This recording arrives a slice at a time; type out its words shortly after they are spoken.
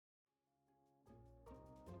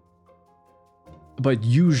but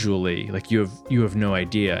usually, like, you have no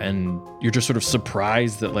idea, and you're just sort of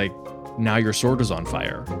surprised that, like, now your sword is on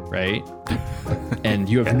fire, right? And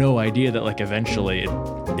you have no idea that, like, eventually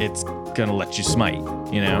it's gonna let you smite,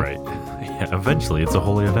 you know? Right. Yeah, eventually it's a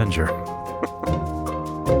holy avenger.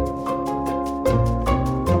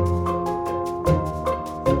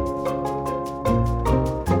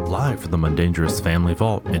 Live from the Mundangerous Family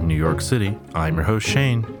Vault in New York City, I'm your host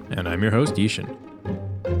Shane. And I'm your host, Ishan.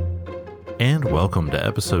 And welcome to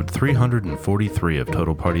episode 343 of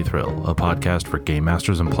Total Party Thrill, a podcast for game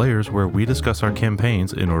masters and players where we discuss our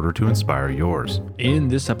campaigns in order to inspire yours. In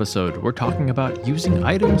this episode, we're talking about using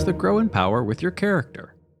items that grow in power with your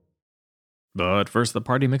character. But first, the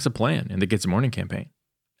party makes a plan in the Gates of Morning campaign.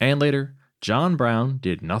 And later, John Brown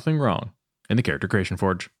did nothing wrong in the Character Creation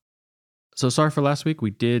Forge. So sorry for last week. We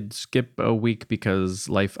did skip a week because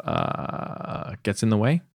life gets in the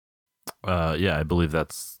way. Yeah, I believe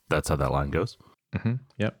that's how that line goes. Mm-hmm.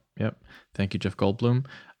 Yep. Thank you, Jeff Goldblum.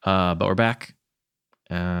 But we're back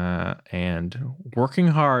and working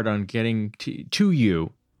hard on getting to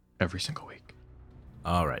you every single week.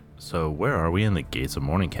 All right, so where are we in the Gates of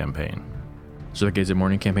Morning campaign? So the Gates of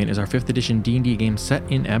Morning campaign is our 5th edition D&D game set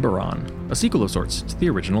in Eberron, a sequel of sorts to the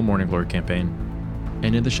original Morning Glory campaign.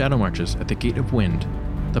 And in the Shadow Marches at the Gate of Wind,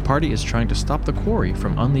 the party is trying to stop the quarry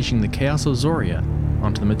from unleashing the Chaos of Zoria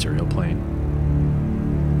onto the material plane.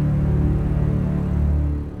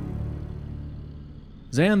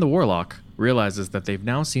 Zan the Warlock realizes that they've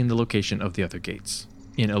now seen the location of the other gates,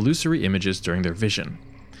 in illusory images during their vision,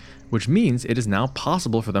 which means it is now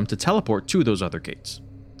possible for them to teleport to those other gates.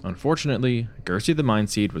 Unfortunately, Gersi the Mind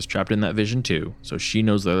Seed was trapped in that vision too, so she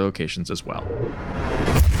knows their locations as well.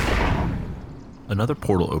 Another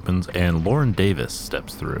portal opens and Lauren Davis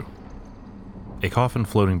steps through, a coffin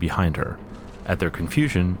floating behind her. At their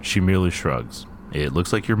confusion, she merely shrugs. It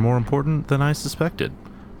looks like you're more important than I suspected.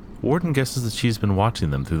 Warden guesses that she's been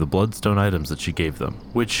watching them through the bloodstone items that she gave them,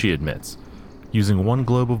 which she admits. Using one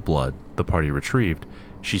globe of blood, the party retrieved,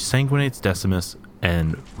 she sanguinates Decimus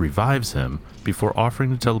and revives him before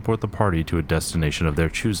offering to teleport the party to a destination of their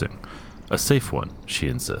choosing. A safe one, she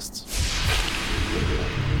insists.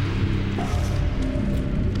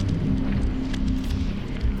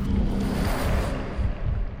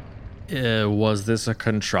 Was this a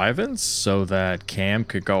contrivance so that Cam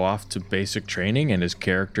could go off to basic training and his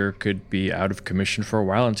character could be out of commission for a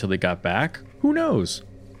while until he got back? Who knows?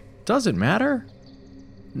 Does it matter?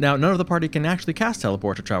 Now, none of the party can actually cast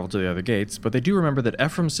teleport to travel to the other gates, but they do remember that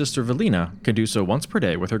Ephraim's sister Velina can do so once per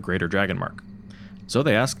day with her greater dragon mark. So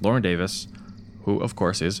they ask Lauren Davis, who of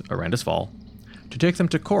course is Arandis Fall, to take them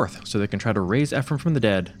to Korth so they can try to raise Ephraim from the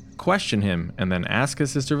dead, question him, and then ask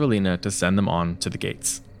his sister Velina to send them on to the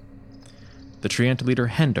gates. The Treant leader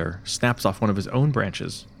Hender snaps off one of his own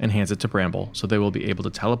branches and hands it to Bramble so they will be able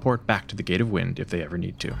to teleport back to the Gate of Wind if they ever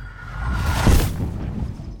need to.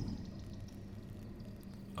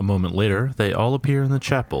 A moment later, they all appear in the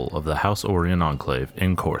chapel of the House Orion Enclave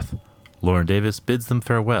in Korth. Lauren Davis bids them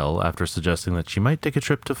farewell after suggesting that she might take a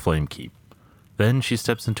trip to Flamekeep. Then she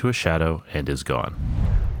steps into a shadow and is gone.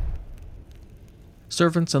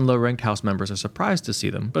 Servants and low-ranked house members are surprised to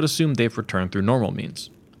see them, but assume they've returned through normal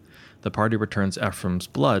means. The party returns Ephraim's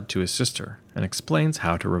blood to his sister and explains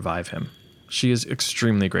how to revive him. She is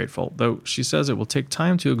extremely grateful, though she says it will take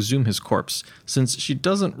time to exhume his corpse, since she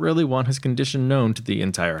doesn't really want his condition known to the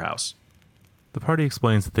entire house. The party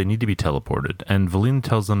explains that they need to be teleported, and Velina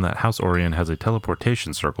tells them that House Orion has a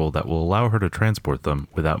teleportation circle that will allow her to transport them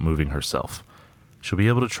without moving herself. She'll be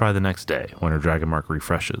able to try the next day when her dragon mark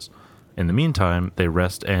refreshes. In the meantime, they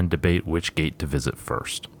rest and debate which gate to visit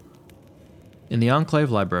first. In the Enclave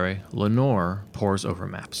library, Lenore pores over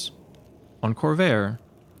maps. On Corvair,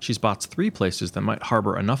 she spots 3 places that might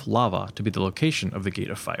harbor enough lava to be the location of the Gate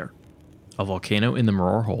of Fire. A volcano in the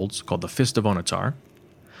Maror Holds called the Fist of Onatar,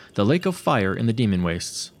 the Lake of Fire in the Demon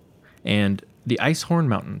Wastes, and the Icehorn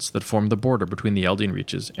Mountains that form the border between the Eldin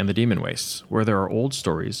Reaches and the Demon Wastes, where there are old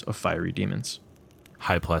stories of fiery demons.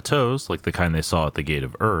 High plateaus, like the kind they saw at the Gate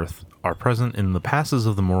of Earth, are present in the passes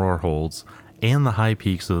of the Maror Holds and the high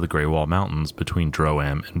peaks of the Greywall Mountains between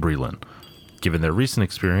Droam and Brelan. Given their recent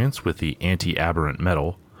experience with the anti-aberrant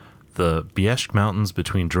metal, the Bieshk Mountains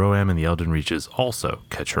between Droam and the Eldin Reaches also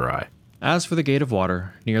catch her eye. As for the Gate of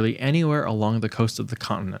Water, nearly anywhere along the coast of the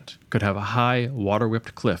continent could have a high,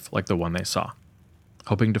 water-whipped cliff like the one they saw.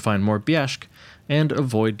 Hoping to find more Bieshk and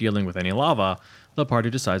avoid dealing with any lava, the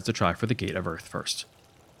party decides to try for the Gate of Earth first.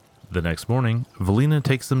 The next morning, Velina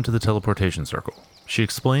takes them to the teleportation circle. She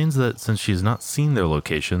explains that since she has not seen their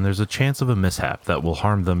location, there's a chance of a mishap that will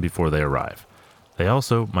harm them before they arrive. They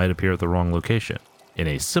also might appear at the wrong location. in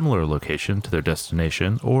a similar location to their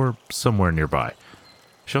destination or somewhere nearby.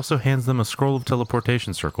 She also hands them a scroll of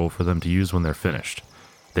teleportation circle for them to use when they're finished.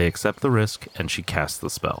 They accept the risk, and she casts the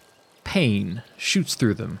spell. Pain shoots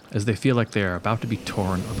through them as they feel like they are about to be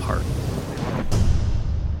torn apart.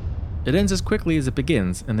 It ends as quickly as it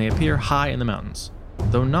begins, and they appear high in the mountains,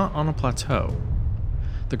 though not on a plateau.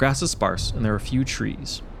 The grass is sparse, and there are few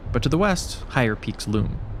trees, but to the west, higher peaks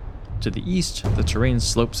loom. To the east, the terrain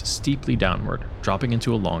slopes steeply downward, dropping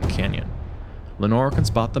into a long canyon. Lenore can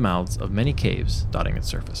spot the mouths of many caves dotting its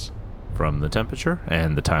surface. From the temperature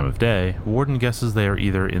and the time of day, Warden guesses they are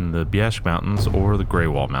either in the Biesh Mountains or the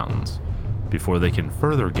Greywall Mountains. Before they can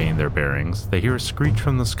further gain their bearings, they hear a screech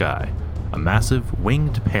from the sky. A massive,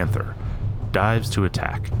 winged panther dives to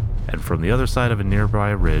attack, and from the other side of a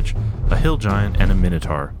nearby ridge, a hill giant and a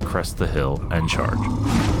minotaur crest the hill and charge.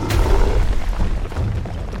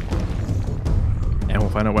 And we'll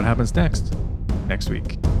find out what happens next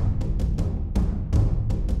week.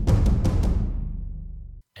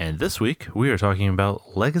 And this week, we are talking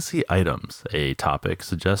about legacy items, a topic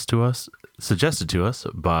suggested to us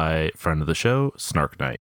by friend of the show, Snark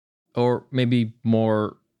Knight. Or maybe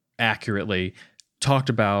more accurately, talked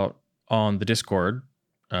about on the Discord.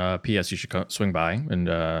 P.S. You should swing by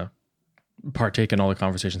and partake in all the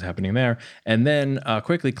conversations happening there. And then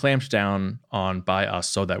quickly clamped down on by us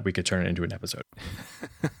so that we could turn it into an episode.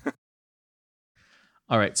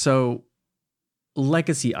 All right, so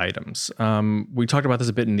legacy items. We talked about this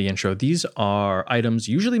a bit in the intro. These are items,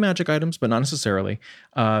 usually magic items, but not necessarily,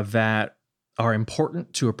 that are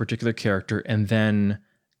important to a particular character and then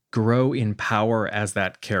grow in power as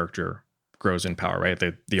that character grows in power, right?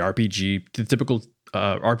 The RPG, the typical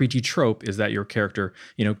RPG trope is that your character,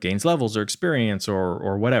 gains levels or experience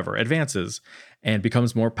or whatever, advances and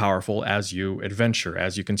becomes more powerful as you adventure,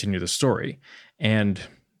 as you continue the story. And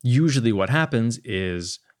usually what happens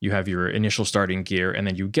is you have your initial starting gear and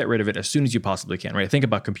then you get rid of it as soon as you possibly can, right? Think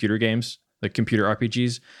about computer games, like computer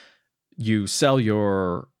RPGs. You sell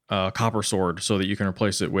your copper sword so that you can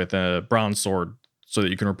replace it with a bronze sword, so that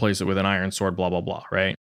you can replace it with an iron sword, blah, blah, blah,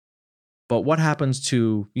 right? But what happens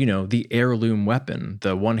to, the heirloom weapon,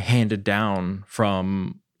 the one handed down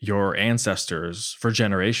from your ancestors for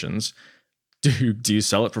generations? Do you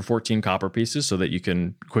sell it for 14 copper pieces so that you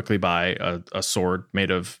can quickly buy a sword made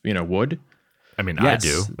of, wood? I mean, yes. I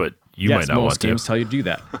do, but you might not want to. Most games tell you to do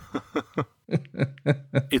that.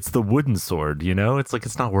 It's the wooden sword, It's like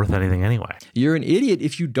it's not worth anything anyway. You're an idiot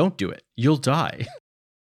if you don't do it. You'll die.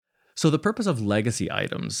 So the purpose of legacy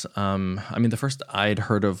items, the first I'd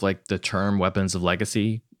heard of like the term weapons of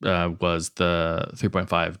legacy was the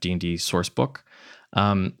 3.5 D&D source book,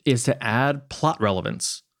 is to add plot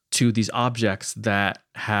relevance to these objects that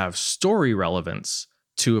have story relevance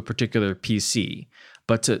to a particular PC,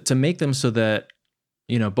 but to make them so that,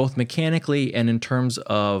 both mechanically and in terms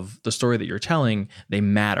of the story that you're telling, they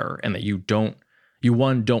matter and that you don't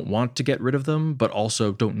want to get rid of them, but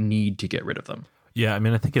also don't need to get rid of them. Yeah,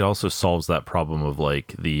 I think it also solves that problem of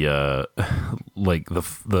like the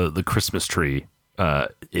the Christmas tree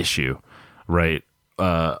issue, right?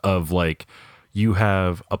 Of like you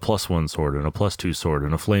have a +1 sword and a +2 sword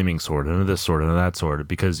and a flaming sword and a this sword and a that sword,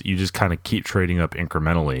 because you just kind of keep trading up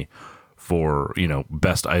incrementally for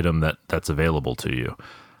best item that's available to you,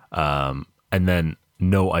 and then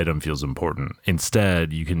no item feels important.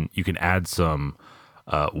 Instead, you can add some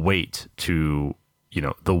weight to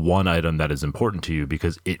the one item that is important to you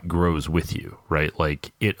because it grows with you, right?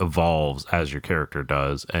 Like it evolves as your character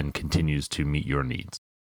does and continues to meet your needs.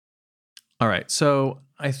 All right. So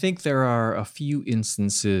I think there are a few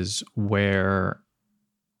instances where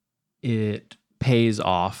it pays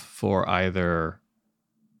off for either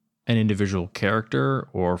an individual character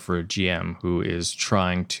or for a GM who is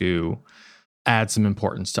trying to add some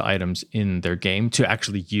importance to items in their game to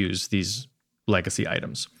actually use these legacy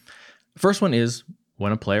items. First one is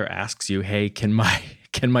when a player asks you, hey, can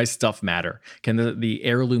my stuff matter? Can the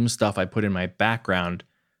heirloom stuff I put in my background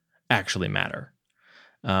actually matter?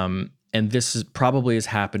 And this probably is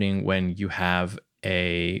happening when you have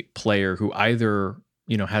a player who either,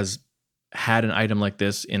 has had an item like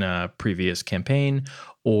this in a previous campaign,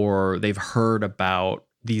 or they've heard about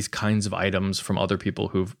these kinds of items from other people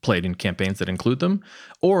who've played in campaigns that include them,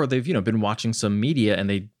 or they've, been watching some media and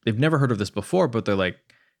they've never heard of this before, but they're like,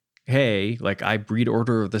 hey, like I breed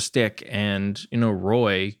Order of the Stick and,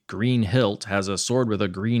 Roy Green Hilt has a sword with a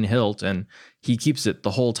green hilt and he keeps it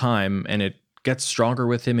the whole time and it gets stronger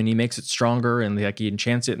with him and he makes it stronger and like he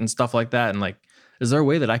enchants it and stuff like that. And like, is there a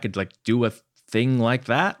way that I could like do a thing like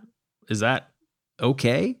that? Is that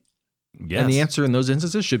okay? Yes. And the answer in those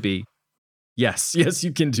instances should be yes. Yes,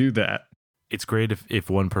 you can do that. it's great if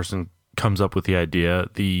one person comes up with the idea.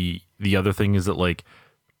 The other thing is that like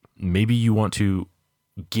maybe you want to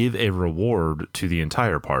give a reward to the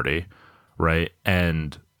entire party, right?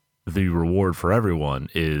 And the reward for everyone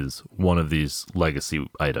is one of these legacy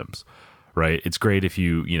items, right? It's great if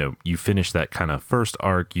you finish that kind of first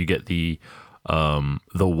arc, you get the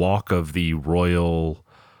walk of the royal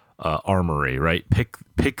armory, right?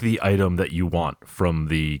 Pick the item that you want from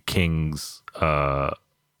the king's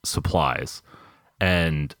supplies,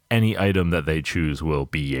 and any item that they choose will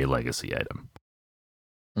be a legacy item.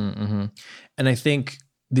 Mm-hmm. And I think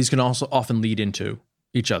these can also often lead into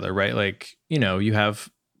each other, right? Like, you have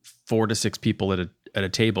 4 to 6 people at a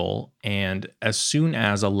table, and as soon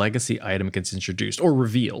as a legacy item gets introduced or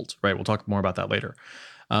revealed, right? We'll talk more about that later.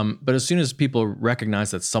 But as soon as people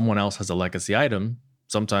recognize that someone else has a legacy item,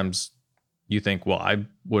 sometimes you think, well, I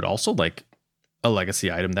would also like a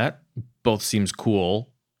legacy item that both seems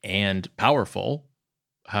cool and powerful.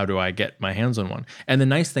 How do I get my hands on one? And the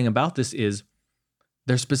nice thing about this is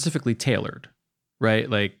they're specifically tailored, right?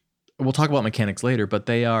 Like, we'll talk about mechanics later, but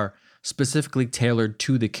they are specifically tailored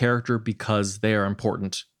to the character because they are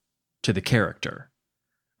important to the character,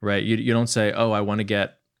 right? You don't say, oh, I want to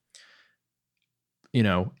get,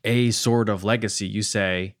 a sword of legacy. You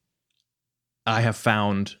say, I have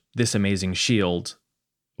found this amazing shield,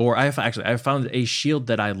 or I have found a shield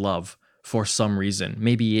that I love for some reason.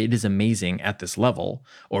 Maybe it is amazing at this level,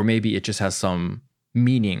 or maybe it just has some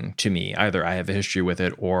meaning to me. Either I have a history with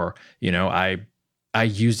it, or I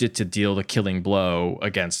used it to deal the killing blow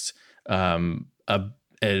against a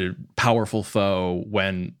powerful foe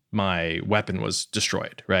when my weapon was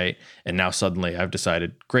destroyed, right? And now suddenly I've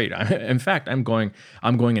decided, great. In fact, I'm going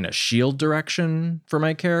in a shield direction for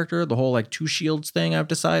my character. The whole like 2 shields thing I've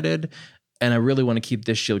decided, and I really want to keep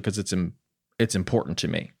this shield because it's important to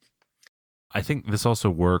me. I think this also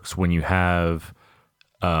works when you have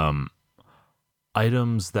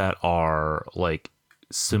items that are like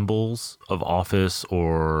symbols of office,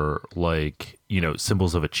 or like,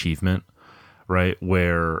 symbols of achievement, right?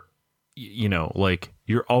 Where, like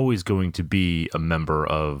you're always going to be a member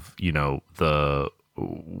of, the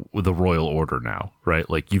royal order now, right?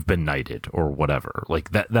 Like you've been knighted or whatever.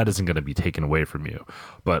 Like that isn't going to be taken away from you.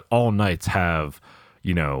 But all knights have,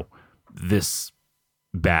 this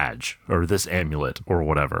badge or this amulet or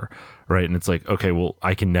whatever, right? And it's like, okay, well,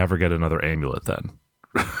 I can never get another amulet then.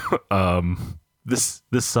 This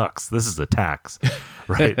sucks. This is a tax,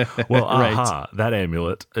 right? Well, Right. that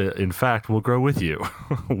amulet, in fact, will grow with you.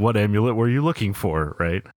 What amulet were you looking for,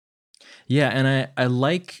 right? Yeah, and I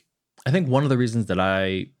think one of the reasons that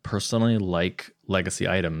I personally like legacy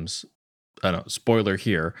items, I don't know, spoiler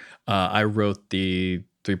here, I wrote the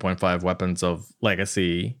 3.5 Weapons of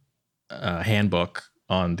Legacy handbook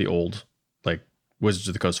on the old like Wizards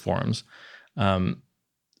of the Coast forums,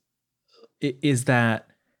 is that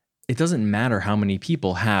it doesn't matter how many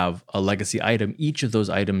people have a legacy item. Each of those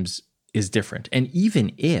items is different. And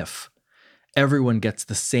even if everyone gets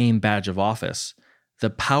the same badge of office, the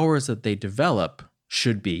powers that they develop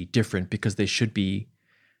should be different because they should be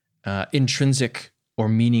intrinsic or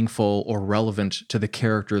meaningful or relevant to the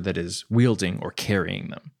character that is wielding or carrying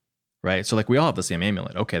them, right? So like we all have the same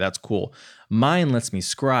amulet. Okay, that's cool. Mine lets me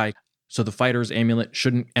scry, so the fighter's amulet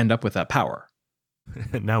shouldn't end up with that power.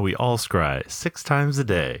 Now we all scry 6 times a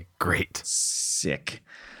day. Great. Sick.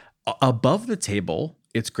 Above the table,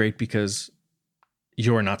 it's great because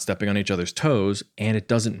you're not stepping on each other's toes, and it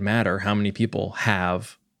doesn't matter how many people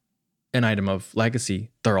have an item of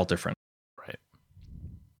legacy. They're all different. Right.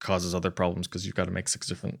 Causes other problems because you've got to make 6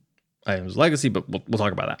 different items of legacy, but we'll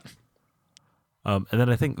talk about that. And then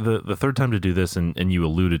I think the third time to do this, and you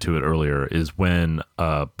alluded to it earlier, is when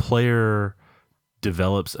a player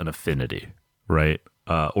develops an affinity, right?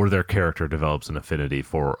 Or their character develops an affinity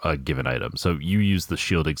for a given item. So you use the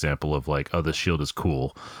shield example of like, oh, this shield is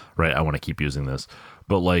cool, right? I want to keep using this.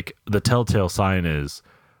 But like the telltale sign is,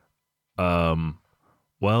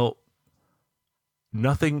 well,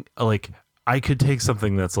 nothing, like I could take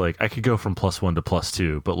something that's like, I could go from +1 to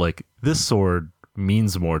 +2, but like this sword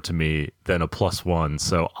means more to me than a +1.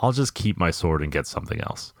 So I'll just keep my sword and get something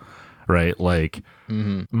else, right? Like,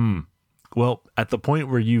 well, at the point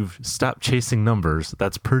where you've stopped chasing numbers,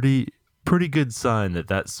 that's pretty good sign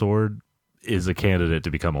that sword is a candidate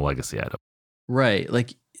to become a legacy item. Right.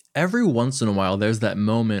 Like every once in a while, there's that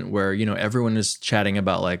moment where, everyone is chatting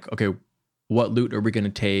about like, okay, what loot are we going to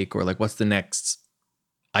take? Or like, what's the next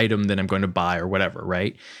item that I'm going to buy or whatever,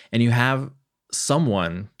 right? And you have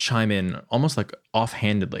someone chime in almost like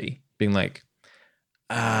offhandedly being like,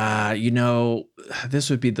 this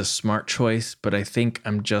would be the smart choice, but I think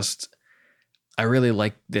I really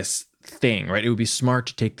like this thing, right? It would be smart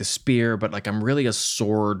to take the spear, but like I'm really a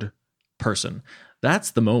sword person.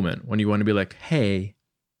 That's the moment when you want to be like, hey,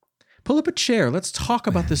 pull up a chair. Let's talk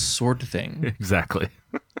about this sword thing. Exactly.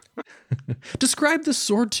 Describe the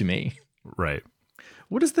sword to me. Right.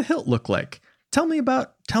 What does the hilt look like? Tell me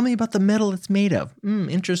about the metal it's made of.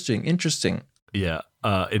 Interesting. Yeah.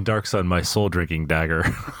 In Dark Sun, my soul drinking dagger.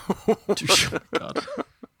 God.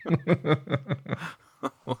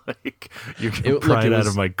 Like you're getting pried out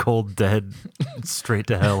of my cold, dead, straight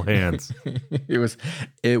to hell hands. It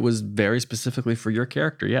was very specifically for your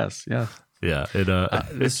character. Yes. Yeah. Yeah.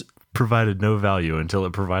 It provided no value until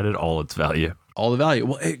it provided all its value. All the value.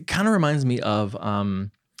 Well, it kind of reminds me of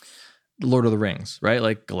Lord of the Rings, right?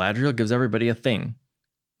 Like Galadriel gives everybody a thing,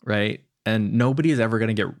 right? And nobody is ever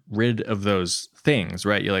going to get rid of those things,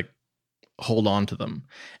 right? You like hold on to them.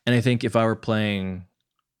 And I think if I were playing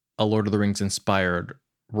a Lord of the Rings inspired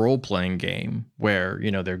role-playing game where,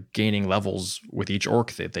 you know, they're gaining levels with each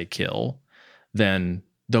orc that they kill, then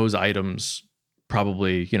those items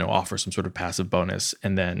probably, you know, offer some sort of passive bonus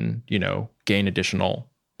and then, you know, gain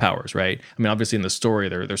additional powers, right? I mean, obviously in the story,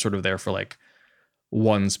 they're sort of there for like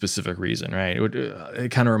one specific reason, right?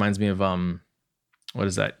 It kind of reminds me of what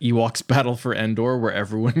is that? Ewoks Battle for Endor, where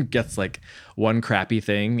everyone gets like one crappy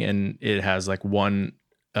thing and it has like one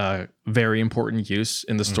very important use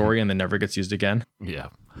in the story and then never gets used again. Yeah.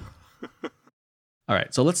 All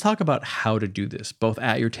right, so let's talk about how to do this, both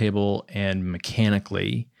at your table and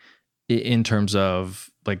mechanically, in terms of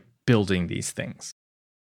like building these things.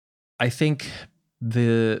 I think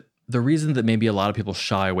the reason that maybe a lot of people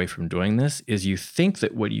shy away from doing this is you think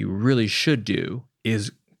that what you really should do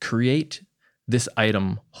is create this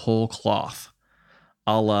item whole cloth,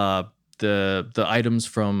 a la the items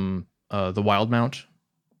from the Wildemount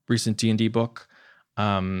recent D&D book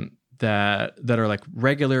that are like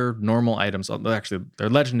regular normal items. Actually, they're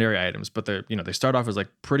legendary items, but they're, you know, they start off as like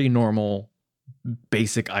pretty normal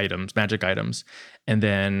basic items, magic items, and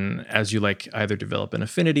then as you like either develop an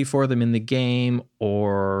affinity for them in the game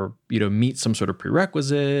or, you know, meet some sort of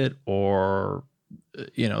prerequisite or,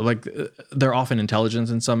 you know, like they're often intelligence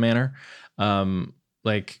in some manner,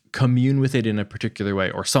 like commune with it in a particular way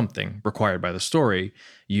or something required by the story,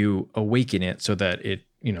 you awaken it so that it,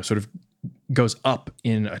 you know, sort of goes up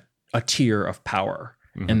in a tier of power,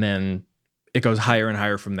 and then it goes higher and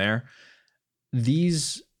higher from there.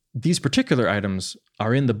 These particular items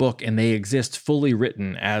are in the book and they exist fully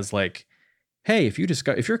written as like, hey, if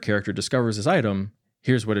your character discovers this item,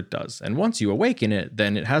 here's what it does. And once you awaken it,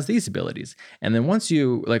 then it has these abilities. And then once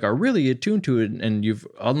you like are really attuned to it and you've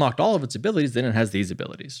unlocked all of its abilities, then it has these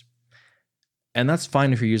abilities. And that's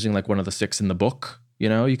fine if you're using like one of the 6 in the book. You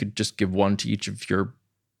know, you could just give one to each of your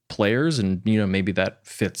players and, you know, maybe that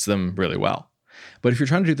fits them really well. But if you're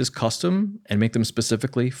trying to do this custom and make them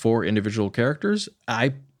specifically for individual characters,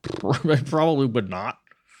 I probably would not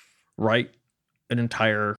write an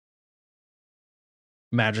entire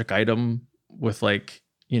magic item with like,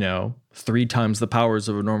 you know, 3 times the powers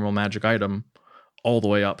of a normal magic item all the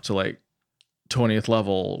way up to like 20th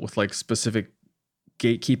level with like specific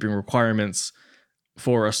gatekeeping requirements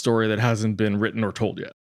for a story that hasn't been written or told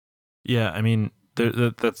yet. Yeah, I mean,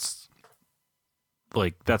 that's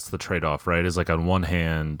the trade-off, right? Is like on one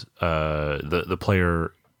hand, the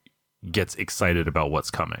player gets excited about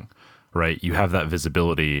what's coming, right? You have that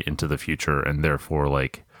visibility into the future, and therefore,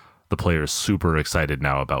 like, the player is super excited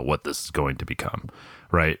now about what this is going to become,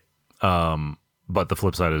 right? But the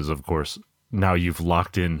flip side is, of course, now you've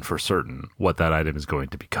locked in for certain what that item is going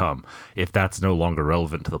to become. If that's no longer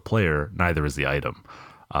relevant to the player, neither is the item.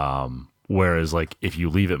 Whereas, like, if you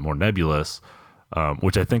leave it more nebulous,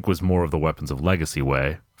 which I think was more of the Weapons of Legacy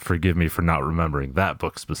way. Forgive me for not remembering that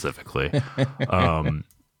book specifically.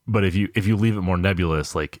 But if you leave it more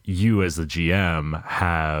nebulous, like you as the GM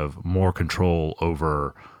have more control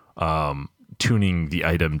over tuning the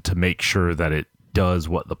item to make sure that it does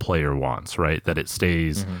what the player wants, right? That it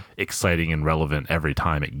stays exciting and relevant every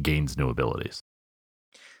time it gains new abilities.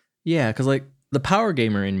 Yeah, because like the power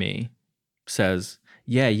gamer in me says,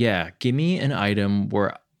 yeah, give me an item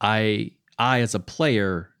where I as a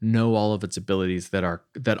player know all of its abilities that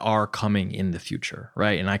are coming in the future,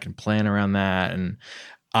 right? And I can plan around that. And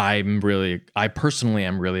I personally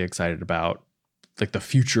am really excited about like the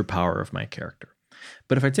future power of my character.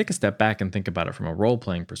 But if I take a step back and think about it from a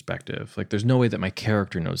role-playing perspective, like there's no way that my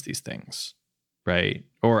character knows these things, right?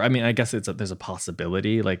 Or I mean, I guess there's a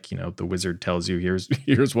possibility, like, you know, the wizard tells you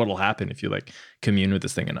here's what'll happen if you like commune with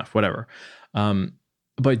this thing enough, whatever.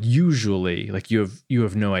 But usually, like you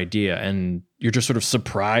have no idea, and you're just sort of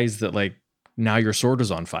surprised that like now your sword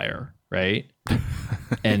is on fire, right?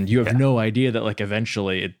 And you have no idea that like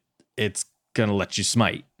eventually it's gonna let you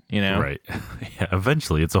smite, you know? Right. Yeah,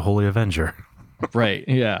 eventually it's a holy avenger. Right.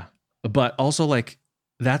 Yeah. But also, like,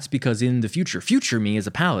 that's because in the future me is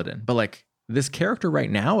a paladin. But like this character right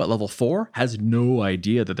now at level 4 has no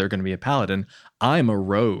idea that they're going to be a paladin. I'm a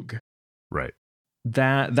rogue. Right.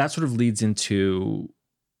 That sort of leads into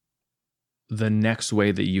the next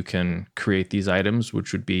way that you can create these items,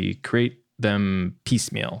 which would be create them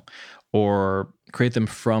piecemeal or create them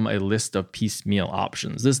from a list of piecemeal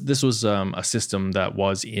options. This was a system that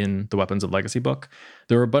was in the Weapons of Legacy book.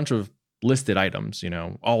 There were a bunch of listed items,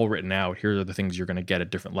 all written out. Here are the things you're going to get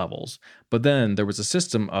at different levels. But then there was a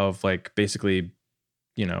system of like basically,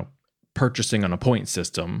 purchasing on a point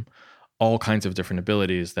system, all kinds of different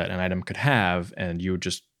abilities that an item could have, and you would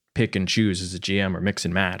just pick and choose as a GM or mix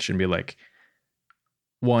and match and be like,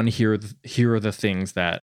 one, here are the things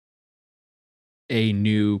that a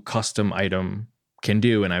new custom item can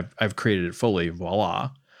do, and I've created it fully,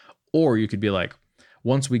 voila. Or you could be like,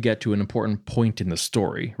 once we get to an important point in the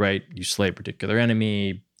story, right? You slay a particular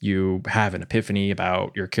enemy, you have an epiphany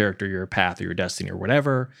about your character, your path, or your destiny, or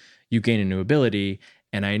whatever, you gain a new ability,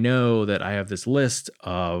 and I know that I have this list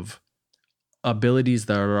of abilities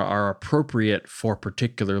that are appropriate for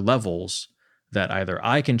particular levels that either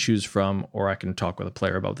I can choose from, or I can talk with a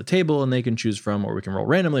player about the table and they can choose from, or we can roll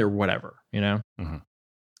randomly or whatever, Mm-hmm.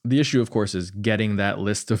 The issue, of course, is getting that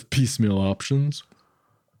list of piecemeal options.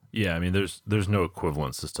 Yeah, I mean, there's no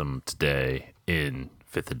equivalent system today in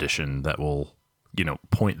 5th edition that will,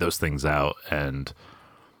 point those things out. And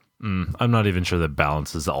I'm not even sure that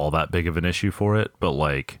balance is all that big of an issue for it, but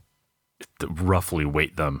like roughly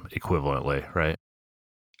weight them equivalently, right?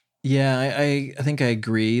 Yeah, I think I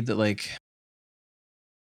agree that like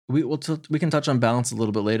we can touch on balance a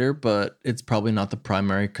little bit later, but it's probably not the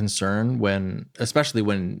primary concern especially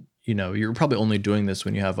when you're probably only doing this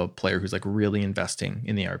when you have a player who's like really investing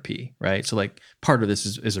in the RP, right? So like part of this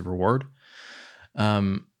is a reward.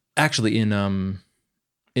 Actually, in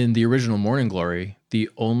the original Morning Glory, the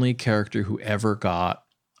only character who ever got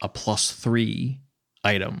a +3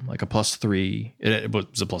 item, like a +3, it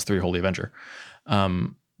was a +3 Holy Avenger,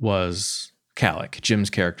 was Calic, Jim's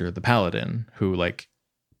character, the Paladin, who like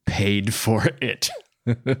paid for it.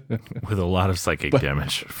 With a lot of psychic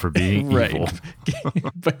damage for being right. evil.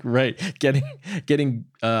 But right. Getting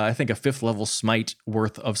I think a 5th level smite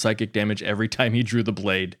worth of psychic damage every time he drew the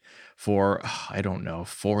blade for, I don't know,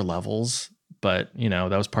 4 levels. But,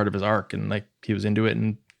 that was part of his arc, and like he was into it,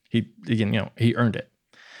 and he earned it.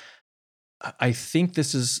 I think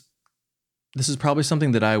this is probably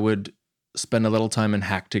something that I would spend a little time and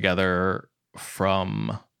hack together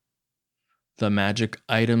from the magic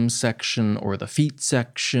items section or the feat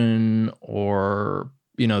section, or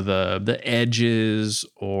the edges,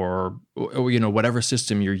 or whatever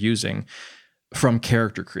system you're using from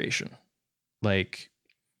character creation. Like,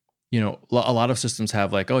 a lot of systems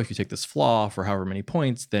have like, oh, if you take this flaw for however many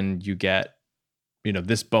points, then you get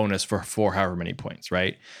this bonus for however many points,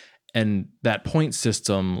 right? And that point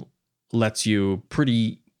system lets you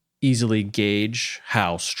pretty easily gauge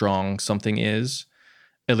how strong something is,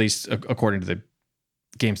 at least according to the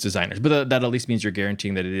game's designers. But that at least means you're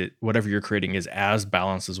guaranteeing that whatever you're creating is as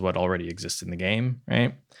balanced as what already exists in the game,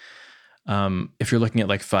 right? If you're looking at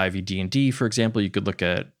like 5e D&D, for example, you could look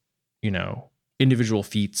at, individual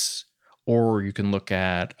feats, or you can look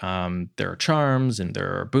at there are charms and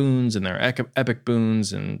there are boons and there are epic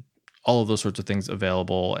boons and all of those sorts of things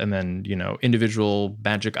available. And then, individual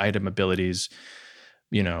magic item abilities,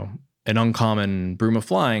 an uncommon Broom of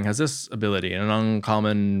Flying has this ability, and an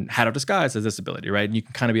uncommon Hat of Disguise has this ability, right? And you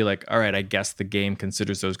can kind of be like, all right, I guess the game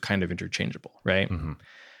considers those kind of interchangeable, right? Mm-hmm.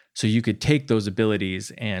 So you could take those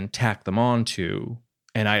abilities and tack them onto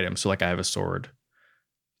an item. So like I have a sword.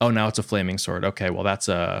 Oh, now it's a flaming sword. Okay, well that's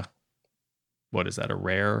what is that, a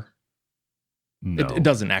rare? No. It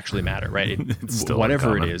doesn't actually matter, right? It's still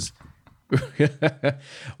whatever uncommon. it is.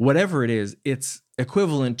 Whatever it is, it's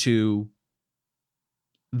equivalent to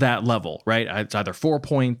that level, right? It's either 4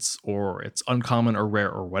 points or it's uncommon or rare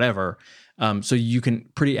or whatever. So you can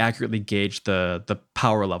pretty accurately gauge the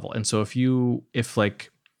power level. And so if like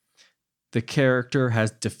the character has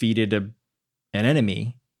defeated an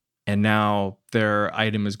enemy and now their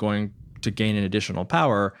item is going to gain an additional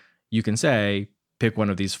power, you can say, pick one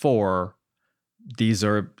of these 4. These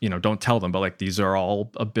are, don't tell them, but like these are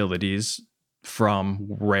all abilities from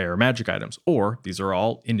rare magic items, or these are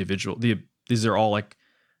all individual. These are all like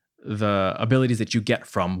the abilities that you get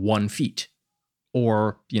from one feat,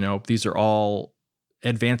 or these are all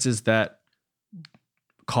advances that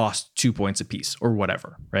cost 2 points apiece, or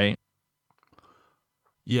whatever, right?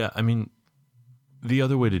 Yeah, I mean, the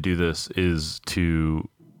other way to do this is to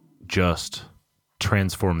just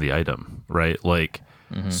transform the item, right? Like,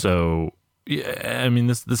 so yeah, I mean,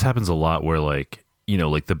 this happens a lot where like, you know,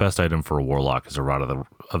 like the best item for a warlock is a Rod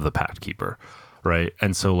of the Pact Keeper, right?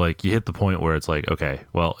 And so like you hit the point where it's like, okay,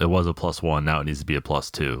 well, it was a +1, now it needs to be a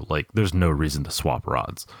 +2. Like there's no reason to swap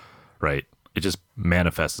rods, right? It just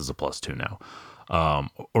manifests as a +2 now.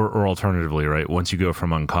 Or alternatively, right, once you go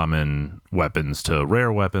from uncommon weapons to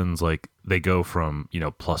rare weapons, like they go from, you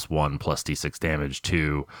know, +1 plus D6 damage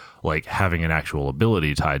to like having an actual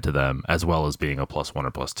ability tied to them as well as being a +1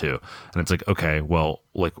 or +2. And it's like, okay, well,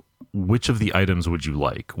 like which of the items would you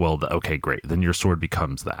like? Well, okay, great. Then your sword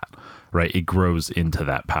becomes that, right? It grows into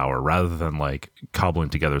that power rather than like cobbling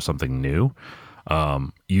together something new.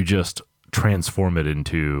 You just transform it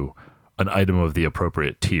into an item of the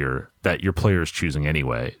appropriate tier that your player is choosing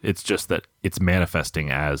anyway. It's just that it's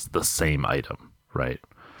manifesting as the same item, right?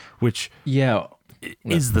 Which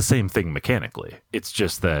is the same thing mechanically. It's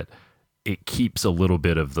just that it keeps a little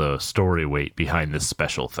bit of the story weight behind this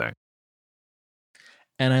special thing.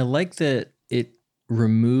 And I like that it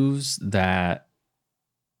removes that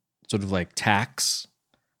sort of like tax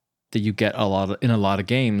that you get in a lot of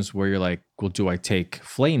games where you're like, well, do I take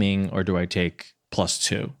flaming or do I take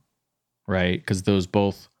 +2? Right? Because those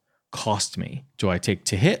both cost me. Do I take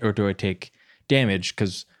to hit or do I take damage?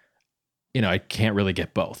 Because, you know, I can't really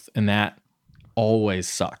get both. And that always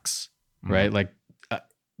sucks, right? Like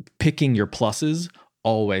picking your pluses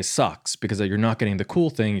always sucks because you're not getting the cool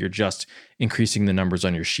thing. You're just increasing the numbers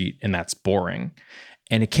on your sheet and that's boring.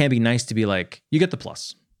 And it can be nice to be like, you get the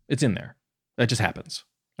plus. It's in there. That just happens.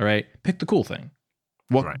 All right. Pick the cool thing.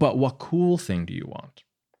 But what cool thing do you want?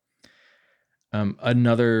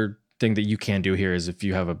 Another thing that you can do here is if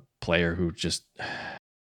you have a player who just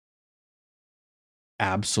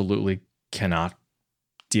absolutely cannot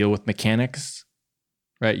deal with mechanics,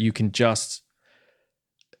 right? You can just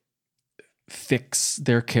fix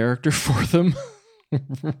their character for them,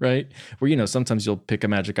 right? Where, you know, sometimes you'll pick a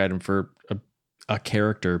magic item for a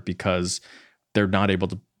character because they're not able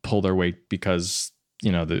to pull their weight because,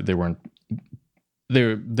 you know, they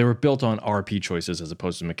were built on RP choices as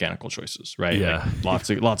opposed to mechanical choices, right? Yeah. Like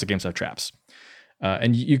lots of games have traps.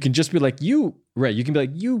 And you can just be like, you can be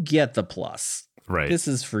like, you get the plus. Right. This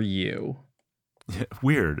is for you. Yeah,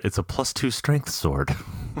 weird. It's a +2 strength sword.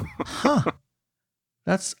 Huh.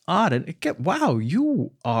 That's odd. And wow,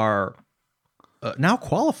 you are now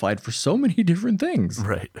qualified for so many different things.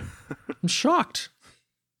 Right. I'm shocked.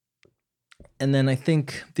 And then I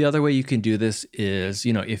think the other way you can do this is,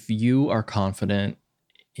 you know, if you are confident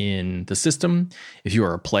in the system, if you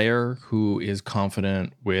are a player who is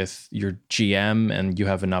confident with your GM and you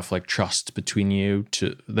have enough like trust between you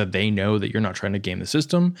to that they know that you're not trying to game the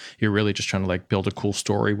system, you're really just trying to like build a cool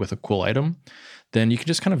story with a cool item, then you can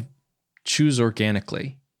just kind of choose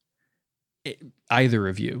organically. Either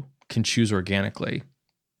of you can choose organically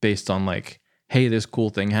based on like, hey, this cool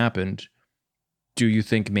thing happened. Do you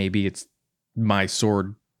think maybe it's my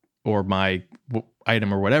sword or my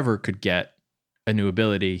item or whatever could get a new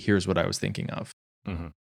ability? Here's what I was thinking of. Mm-hmm.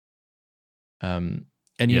 And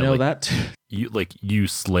you know like, that you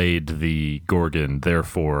slayed the Gorgon,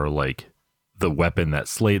 therefore like the weapon that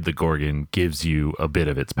slayed the Gorgon gives you a bit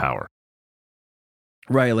of its power.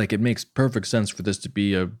 Right, like it makes perfect sense for this to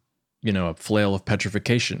be a flail of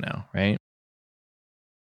petrification now, right?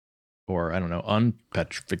 Or I don't know,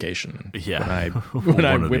 unpetrification. Yeah. When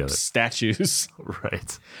I whip statues,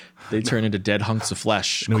 right, they turn into dead hunks of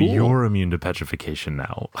flesh. No, cool. You're immune to petrification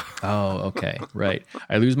now. Oh, okay, right.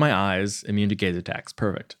 I lose my eyes, immune to gaze attacks.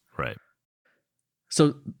 Perfect. Right.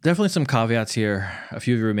 So definitely some caveats here. A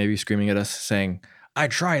few of you are maybe screaming at us saying, I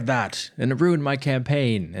tried that and it ruined my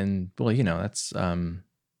campaign. And well, you know, that's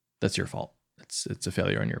your fault. It's a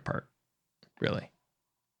failure on your part, really.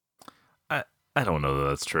 I don't know that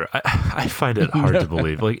that's true. I find it hard to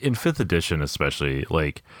believe, like in 5th edition especially,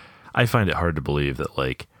 like I find it hard to believe that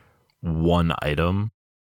like one item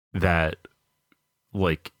that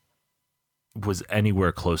like was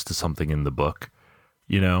anywhere close to something in the book,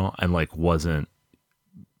 you know, and like wasn't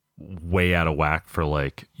way out of whack for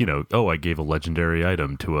like, you know, oh, I gave a legendary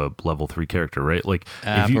item to a level 3 character, right? Like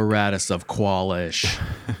Apparatus of Qualish.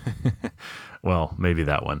 Well, maybe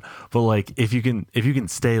that one. But like if you can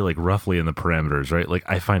stay like roughly in the parameters, right? Like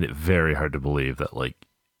I find it very hard to believe that like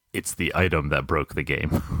it's the item that broke the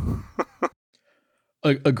game.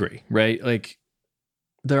 Agree, right? Like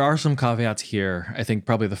there are some caveats here. I think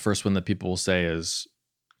probably the first one that people will say is,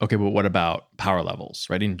 okay, but what about power levels,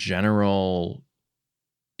 right? In general,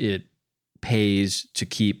 it pays to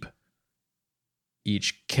keep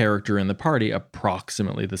each character in the party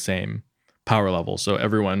approximately the same power level. So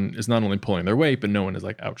everyone is not only pulling their weight, but no one is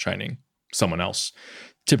like outshining someone else,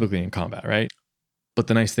 typically in combat, right? But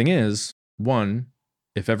the nice thing is, one,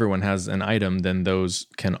 if everyone has an item, then those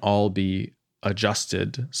can all be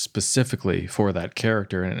adjusted specifically for that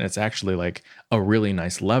character. And it's actually like a really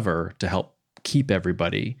nice lever to help keep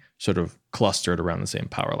everybody sort of clustered around the same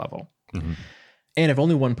power level. Mm-hmm. And if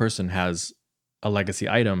only one person has a legacy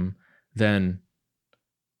item, then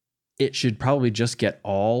it should probably just get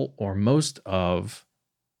all or most of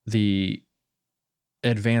the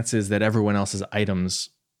advances that everyone else's items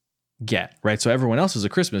get, right? So everyone else is a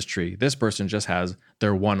Christmas tree. This person just has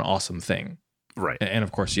their one awesome thing. Right. And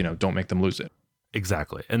of course, don't make them lose it.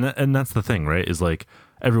 Exactly. And that's the thing, right? Is like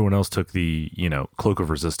everyone else took the, cloak of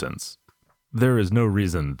resistance. There is no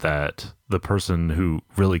reason that the person who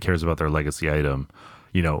really cares about their legacy item,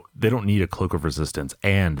 they don't need a cloak of resistance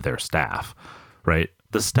and their staff, right?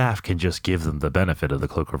 The staff can just give them the benefit of the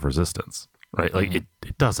cloak of resistance, right? Like it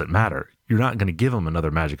doesn't matter. You're not going to give them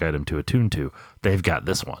another magic item to attune to. They've got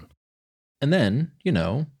this one. And then,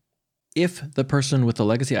 if the person with the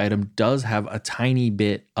legacy item does have a tiny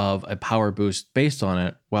bit of a power boost based on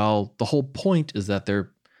it, well, the whole point is that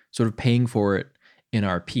they're sort of paying for it in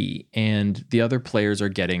RP, and the other players are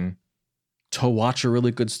getting to watch a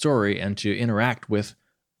really good story and to interact with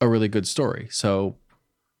a really good story. So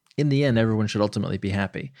in the end, everyone should ultimately be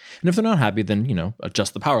happy. And if they're not happy, then,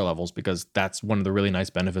 adjust the power levels, because that's one of the really nice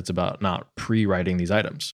benefits about not pre-writing these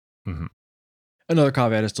items. Mm-hmm. Another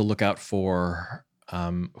caveat is to look out for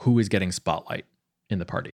who is getting spotlight in the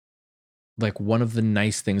party. Like, one of the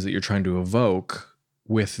nice things that you're trying to evoke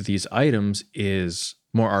with these items is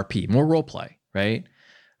more RP, more roleplay, right?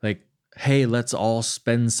 Like, hey, let's all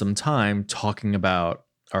spend some time talking about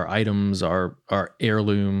our items, our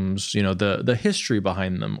heirlooms, the history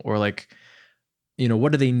behind them, or like,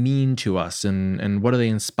 what do they mean to us, and what do they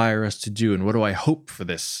inspire us to do, and what do I hope for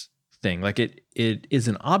this thing? Like, it is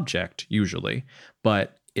an object usually,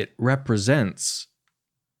 but it represents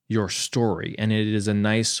your story, and it is a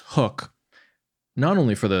nice hook, not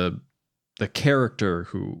only for the character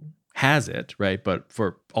who has it, right, but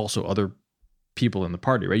for also other people in the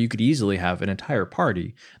party, right? You could easily have an entire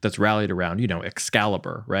party that's rallied around,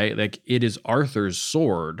 Excalibur, right? Like, it is Arthur's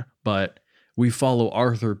sword, but we follow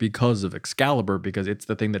Arthur because of Excalibur, because it's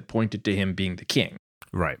the thing that pointed to him being the king.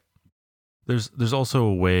 Right. There's also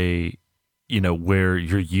a way, where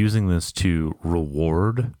you're using this to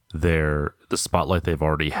reward the spotlight they've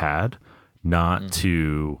already had, not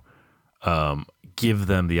to give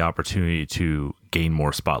them the opportunity to gain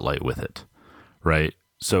more spotlight with it, right?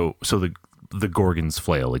 So the Gorgon's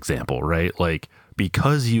flail example, right? Like,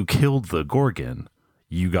 because you killed the Gorgon,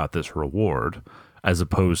 you got this reward, as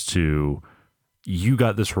opposed to you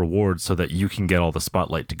got this reward so that you can get all the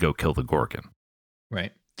spotlight to go kill the Gorgon.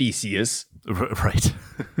 Right. Theseus. Right.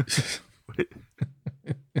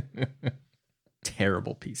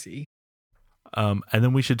 Terrible PC. And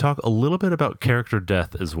then we should talk a little bit about character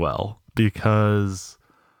death as well, because,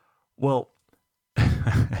 well,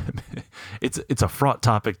 it's a fraught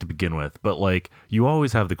topic to begin with, but like, you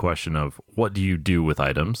always have the question of, what do you do with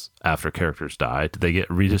items after characters die? Do they get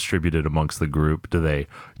redistributed amongst the group? Do they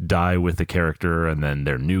die with the character and then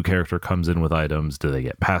their new character comes in with items? Do they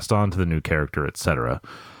get passed on to the new character, etc.?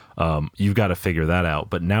 You've got to figure that out.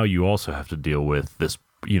 But now you also have to deal with this,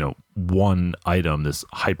 one item, this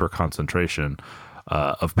hyper concentration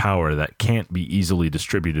of power that can't be easily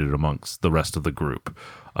distributed amongst the rest of the group.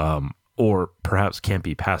 Or perhaps can't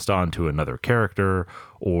be passed on to another character,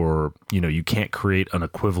 or, you can't create an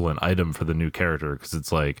equivalent item for the new character, because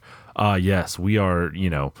it's like, yes, we are,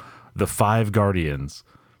 the 5 guardians,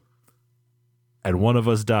 and one of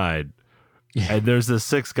us died, and there's this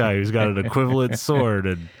 6th guy who's got an equivalent sword,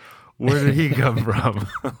 and where did he come from?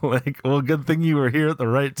 Like, well, good thing you were here at the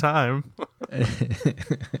right time.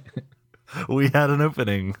 We had an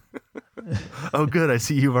opening. Oh, good, I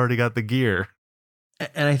see you've already got the gear.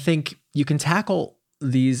 And I think you can tackle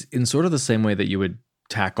these in sort of the same way that you would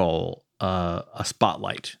tackle a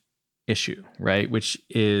spotlight issue, right? Which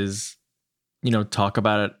is, talk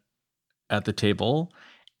about it at the table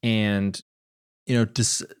and,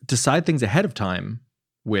 decide things ahead of time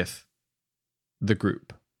with the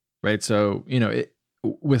group, right? So,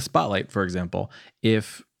 with spotlight, for example,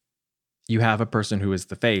 if you have a person who is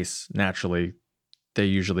the face, naturally, they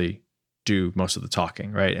usually do most of the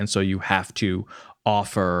talking, right? And so you have to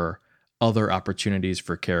offer other opportunities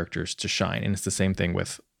for characters to shine. And it's the same thing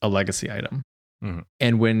with a legacy item. Mm-hmm.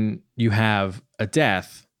 And when you have a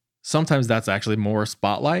death, sometimes that's actually more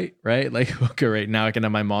spotlight, right? Like, okay, right now I can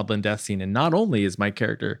have my maudlin death scene. And not only is my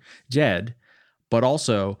character dead, but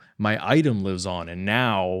also my item lives on, and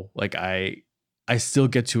now like I still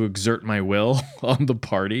get to exert my will on the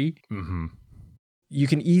party. Mm-hmm. You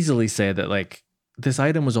can easily say that like this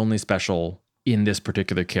item was only special in this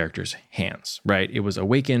particular character's hands, right? It was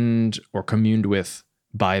awakened or communed with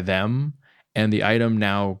by them, and the item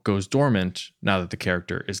now goes dormant now that the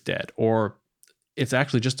character is dead. Or it's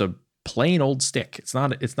actually just a plain old stick. It's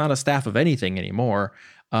not a staff of anything anymore.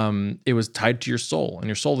 It was tied to your soul, and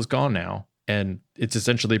your soul is gone now, and it's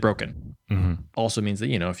essentially broken. Mm-hmm. Also means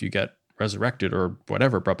that, if you get resurrected or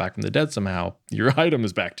whatever, brought back from the dead somehow, your item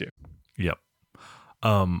is back too. Yep.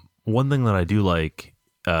 One thing that I do like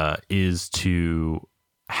is to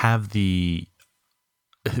have the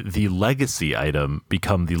legacy item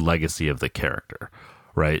become the legacy of the character,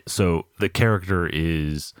 right? So the character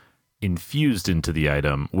is infused into the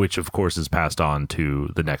item, which of course is passed on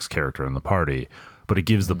to the next character in the party, but it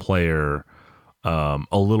gives the player a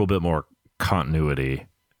little bit more continuity.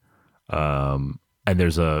 And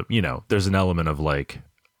there's an element of like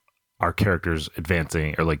our characters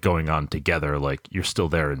advancing or like going on together, like you're still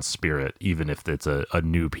there in spirit, even if it's a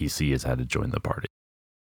new PC has had to join the party.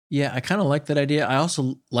 Yeah, I kind of like that idea. I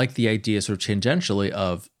also like the idea sort of tangentially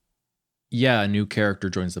of, a new character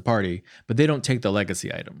joins the party, but they don't take the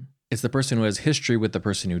legacy item. It's the person who has history with the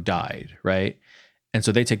person who died, right? And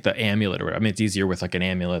so they take the amulet or whatever. I mean, it's easier with like an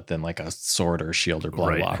amulet than like a sword or a shield or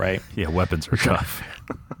blah, blah, right? Yeah, weapons are tough.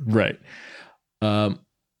 Right.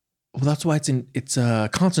 Well, that's why it's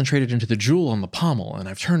concentrated into the jewel on the pommel, and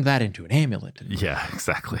I've turned that into an amulet. Yeah,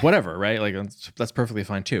 exactly. Whatever, right? Like that's perfectly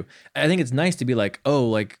fine too. I think it's nice to be like, oh,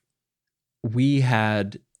 like we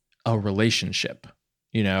had a relationship,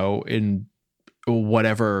 in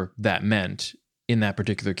whatever that meant in that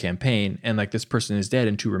particular campaign, and like this person is dead,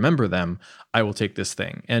 and to remember them, I will take this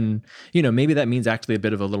thing. And maybe that means actually a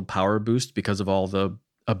bit of a little power boost because of all the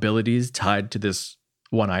abilities tied to this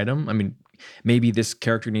one item. I mean, maybe this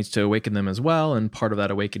character needs to awaken them as well, and part of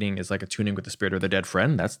that awakening is like attuning with the spirit of their dead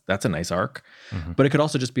friend. That's a nice arc. Mm-hmm. But it could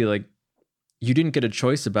also just be like you didn't get a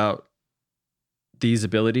choice about these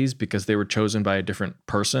abilities because they were chosen by a different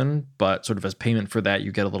person, but sort of as payment for that,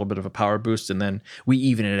 you get a little bit of a power boost, and then we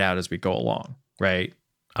even it out as we go along, right?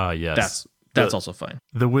 Yes. That's also fine.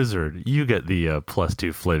 The wizard, you get the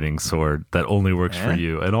 +2 flaming sword that only works for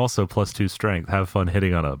you, and also +2 strength. Have fun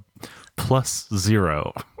hitting on a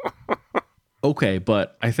 +0. Okay,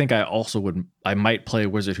 but I think I might play a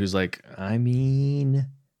wizard who's like, I mean,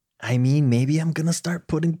 maybe I'm going to start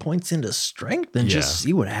putting points into strength and just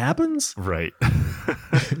see what happens. Right.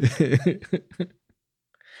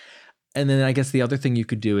 And then I guess the other thing you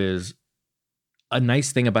could do is a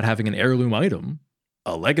nice thing about having an heirloom item,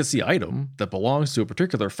 a legacy item that belongs to a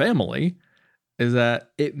particular family, is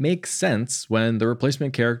that it makes sense when the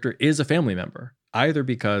replacement character is a family member, either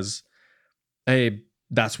because, hey,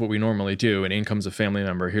 that's what we normally do, and in comes a family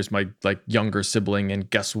member. Here's my like younger sibling, and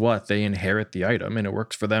guess what? They inherit the item, and it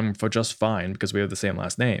works for them for just fine because we have the same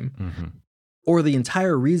last name. Mm-hmm. Or the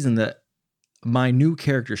entire reason that my new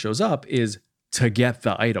character shows up is to get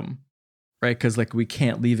the item, right? Because like we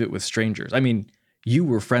can't leave it with strangers. I mean, you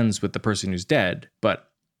were friends with the person who's dead,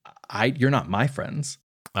 but you're not my friends.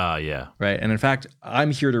 Yeah. Right. And in fact,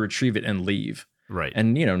 I'm here to retrieve it and leave. Right.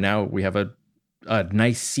 And now we have a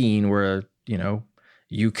nice scene where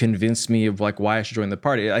you convinced me of like why I should join the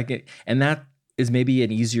party. And that is maybe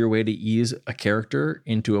an easier way to ease a character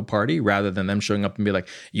into a party rather than them showing up and be like,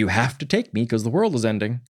 you have to take me because the world is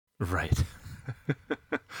ending. Right.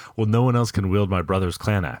 Well, no one else can wield my brother's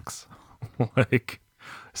clan axe.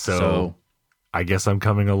 So I guess I'm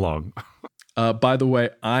coming along. By the way,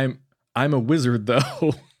 I'm a wizard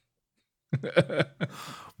though.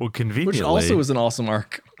 Well, conveniently, which also is an awesome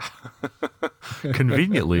arc.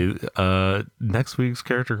 Conveniently, next week's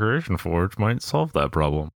character creation forge might solve that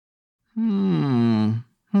problem.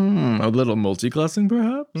 A little multi-classing,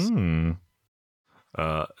 perhaps.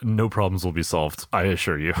 No problems will be solved, I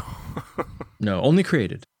assure you. No, only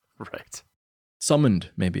created. Right. Summoned,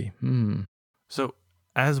 maybe. So,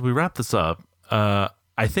 as we wrap this up, I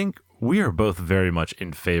think we are both very much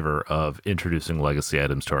in favor of introducing legacy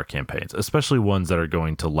items to our campaigns, especially ones that are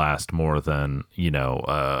going to last more than,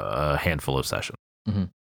 a handful of sessions. Mm-hmm.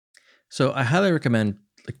 So I highly recommend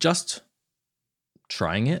just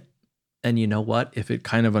trying it. And you know what? If it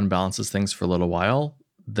kind of unbalances things for a little while,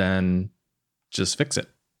 then just fix it.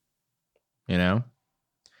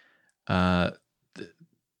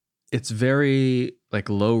 It's very like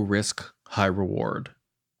low risk, high reward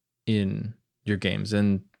in your games.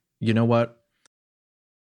 And you know what?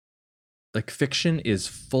 Like fiction is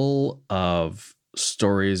full of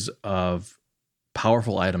stories of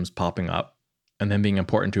powerful items popping up and then being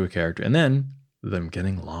important to a character. And then them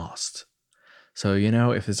getting lost. So,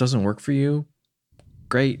 if this doesn't work for you,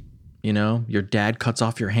 great. Your dad cuts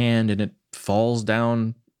off your hand and it falls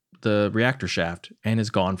down the reactor shaft and is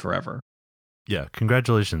gone forever. Yeah,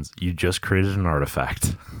 congratulations. You just created an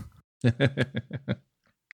artifact.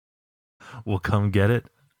 We'll come get it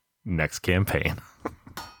next campaign.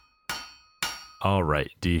 All right.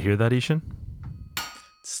 Do you hear that, Ishan?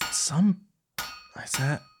 Is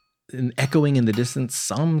that echoing in the distance?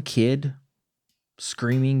 Some kid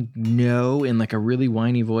screaming no in like a really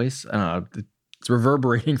whiny voice. I don't know. It's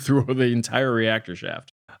reverberating through the entire reactor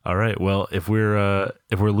shaft. All right. Well, if we're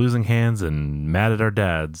losing hands and mad at our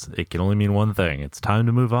dads, it can only mean one thing. It's time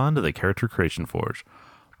to move on to the Character Creation Forge.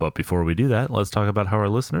 But before we do that, let's talk about how our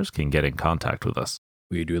listeners can get in contact with us.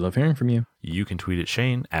 We do love hearing from you. You can tweet at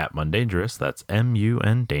Shane at Mundangerous. That's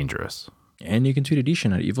MUN Dangerous. And you can tweet at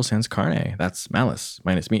Ishan at Evil Sans Carne. That's malice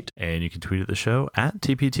minus meat. And you can tweet at the show at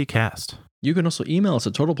TPTcast. You can also email us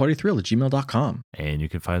at totalpartythrill@gmail.com. And you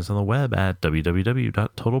can find us on the web at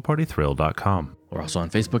www.totalpartythrill.com. We're also on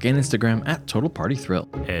Facebook and Instagram at Total Party Thrill.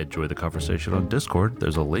 And join the conversation on Discord.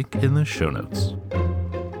 There's a link in the show notes.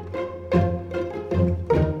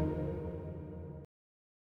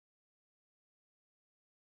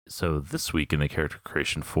 So this week in the Character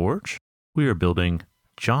Creation Forge, we are building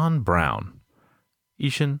John Brown.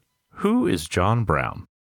 Ishan, who is John Brown?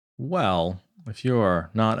 Well, if you're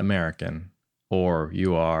not American, or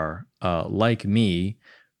you are like me,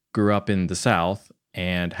 grew up in the South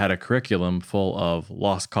and had a curriculum full of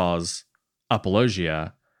lost cause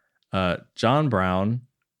apologia, John Brown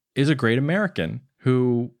is a great American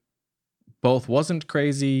who both wasn't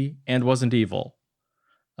crazy and wasn't evil.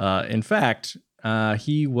 In fact,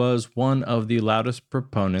 he was one of the loudest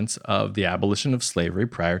proponents of the abolition of slavery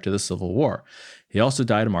prior to the Civil War. He also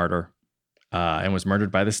died a martyr and was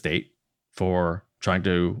murdered by the state for trying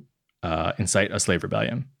to incite a slave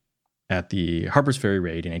rebellion at the Harper's Ferry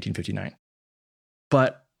raid in 1859.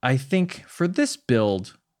 But I think for this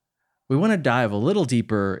build, we want to dive a little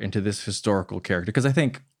deeper into this historical character because I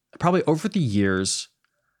think probably over the years,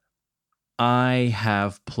 I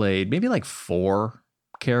have played maybe like 4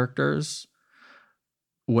 characters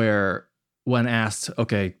where when asked,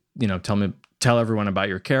 okay, tell everyone about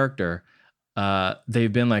your character,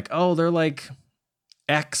 they've been like, oh, they're like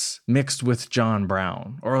X mixed with John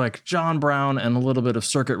Brown, or like John Brown and a little bit of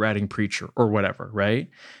circuit riding preacher or whatever, right?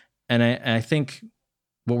 And I think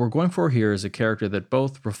what we're going for here is a character that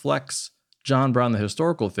both reflects John Brown, the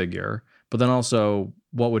historical figure, but then also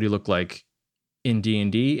what would he look like in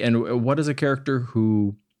D&D, and what is a character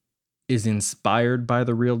who is inspired by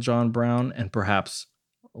the real John Brown and perhaps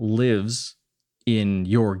lives in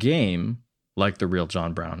your game like the real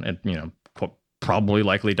John Brown, and probably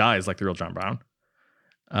likely dies like the real John Brown.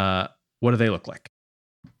 What do they look like?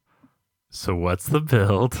 So what's the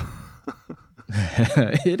build?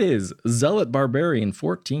 It is Zealot Barbarian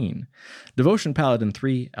 14, Devotion Paladin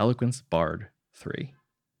 3, Eloquence Bard 3.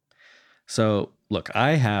 So look,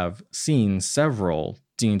 I have seen several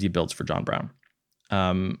D&D builds for John Brown,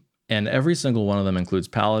 and every single one of them includes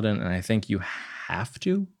Paladin, and I think you have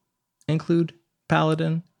to include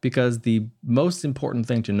Paladin because the most important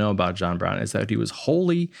thing to know about John Brown is that he was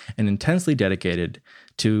wholly and intensely dedicated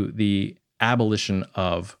to the abolition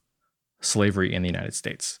of slavery in the United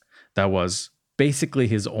States. That was basically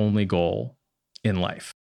his only goal in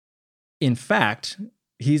life. In fact,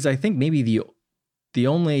 he's, I think, maybe the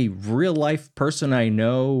only real life person I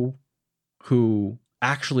know who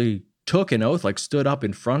actually took an oath, like stood up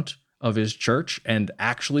in front of his church and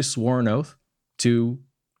actually swore an oath to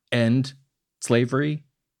end slavery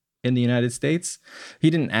in the United States. He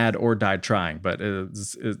didn't add or died trying, but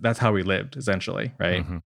that's how he lived, essentially, right?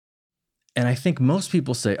 Mm-hmm. And I think most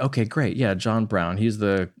people say, okay, great, yeah, John Brown,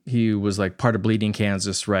 he was like part of Bleeding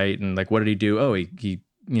Kansas, right? And like, what did he do? Oh, he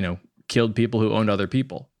killed people who owned other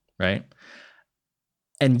people, right?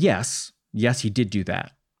 And yes, he did do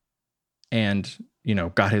that, and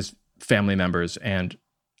got his family members and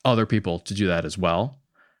other people to do that as well,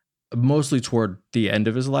 mostly toward the end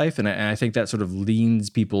of his life. And I think that sort of leans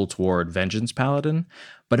people toward Vengeance Paladin.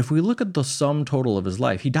 But if we look at the sum total of his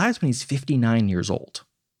life, he dies when he's 59 years old,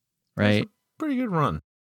 right? Pretty good run.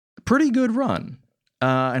 Pretty good run.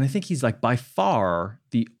 And I think he's like by far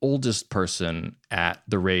the oldest person at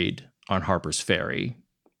the raid on Harper's Ferry,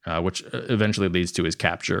 which eventually leads to his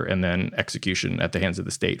capture and then execution at the hands of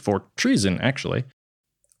the state for treason, actually.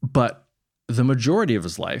 But the majority of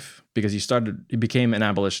his life, because he became an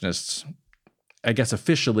abolitionist, I guess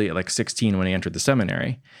officially at like 16 when he entered the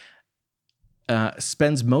seminary,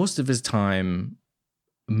 spends most of his time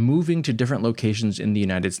moving to different locations in the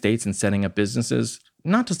United States and setting up businesses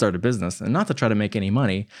not to start a business and not to try to make any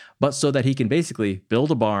money, but so that he can basically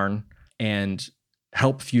build a barn and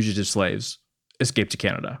help fugitive slaves escape to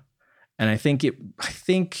Canada. And I think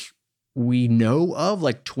we know of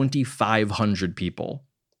like 2,500 people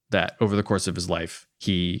that over the course of his life,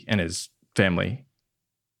 he and his family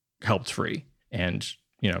helped free and,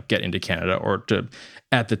 get into Canada or to,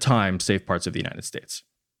 at the time, safe parts of the United States.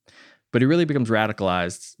 But he really becomes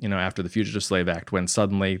radicalized, after the Fugitive Slave Act, when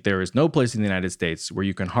suddenly there is no place in the United States where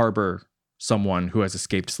you can harbor someone who has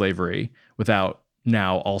escaped slavery without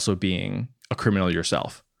now also being a criminal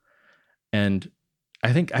yourself. And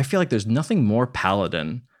I feel like there's nothing more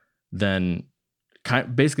Paladin than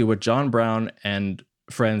basically what John Brown and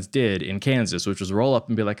friends did in Kansas, which was roll up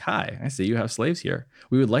and be like, hi, I see you have slaves here.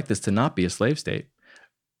 We would like this to not be a slave state.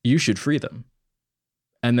 You should free them.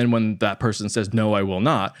 And then when that person says, no, I will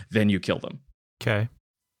not, then you kill them. Okay.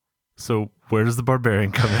 So where does the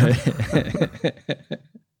barbarian come in?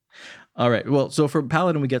 All right. Well, so for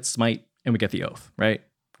Paladin, we get Smite and we get the Oath, right?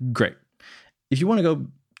 Great. If you want to go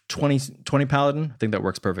 20 Paladin, I think that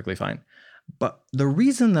works perfectly fine. But the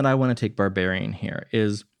reason that I want to take Barbarian here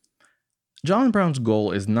is John Brown's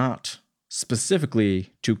goal is not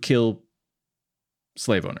specifically to kill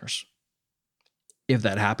slave owners. If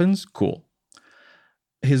that happens, cool.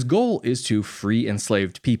 His goal is to free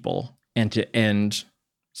enslaved people and to end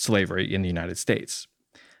slavery in the United States.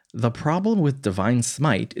 The problem with Divine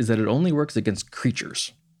Smite is that it only works against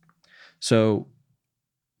creatures. So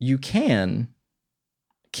you can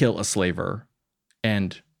kill a slaver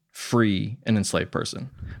and free an enslaved person.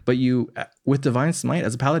 But with Divine Smite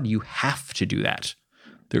as a paladin, you have to do that.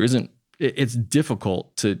 It's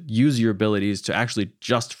difficult to use your abilities to actually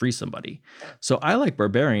just free somebody. So I like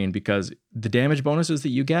Barbarian because the damage bonuses that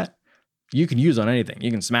you get, you can use on anything.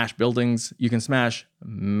 You can smash buildings, you can smash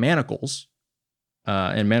manacles,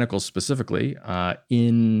 and manacles specifically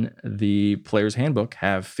in the player's handbook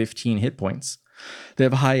have 15 hit points. They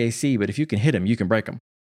have a high AC, but if you can hit them, you can break them.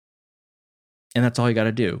 And that's all you got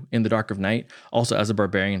to do. In the Dark of Night, also as a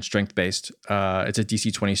barbarian, strength-based, it's a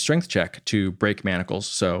DC 20 strength check to break manacles.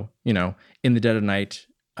 So, in the dead of night,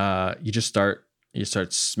 you start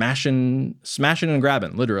smashing and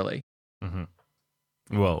grabbing, literally.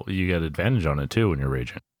 Mm-hmm. Well, you get advantage on it too when you're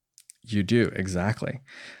raging. You do, exactly.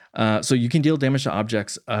 So you can deal damage to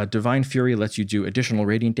objects. Divine Fury lets you do additional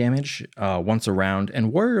radiant damage once a round.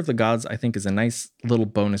 And Warrior of the Gods, I think, is a nice little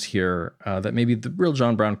bonus here that maybe the real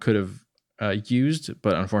John Brown could have used,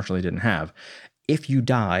 but unfortunately didn't have. If you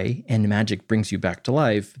die and magic brings you back to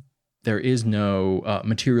life, there is no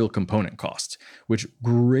material component cost, which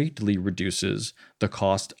greatly reduces the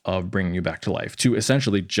cost of bringing you back to life to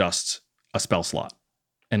essentially just a spell slot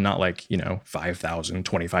and not 5,000,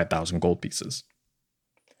 25,000 gold pieces.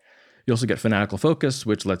 You also get Fanatical Focus,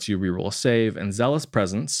 which lets you reroll a save, and Zealous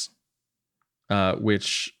Presence,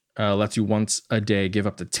 which lets you once a day give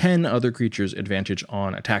up to 10 other creatures advantage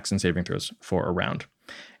on attacks and saving throws for a round.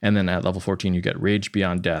 And then at level 14, you get Rage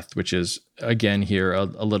Beyond Death, which is, again, here a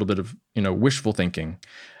little bit of wishful thinking.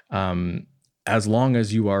 As long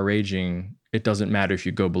as you are raging, it doesn't matter if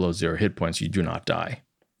you go below 0 hit points, you do not die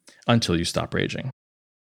until you stop raging.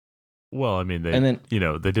 Well, I mean,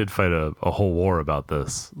 they did fight a whole war about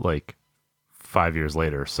this, 5 years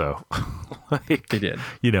later. So, they did.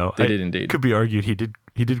 They did indeed. Could be argued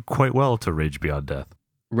he did quite well to Rage Beyond Death.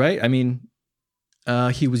 Right. I mean,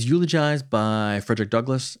 he was eulogized by Frederick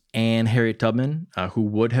Douglass and Harriet Tubman, who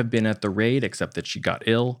would have been at the raid, except that she got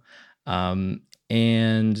ill. And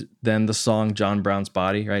then the song John Brown's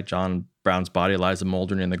Body, right? John Brown's body lies a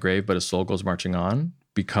moldering in the grave, but his soul goes marching on,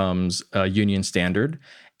 becomes a Union standard.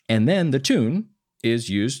 And then the tune is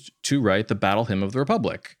used to write the Battle Hymn of the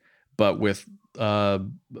Republic, but with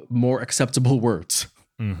more acceptable words.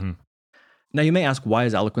 Mm-hmm. Now, you may ask, why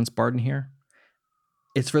is Eloquence Bard in here?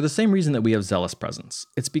 It's for the same reason that we have Zealous Presence.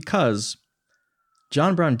 It's because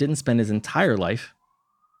John Brown didn't spend his entire life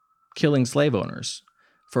killing slave owners.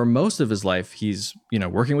 For most of his life, he's,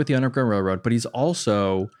 working with the Underground Railroad, but he's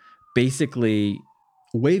also basically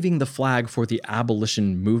waving the flag for the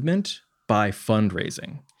abolition movement by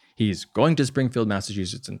fundraising. He's going to Springfield,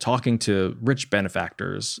 Massachusetts, and talking to rich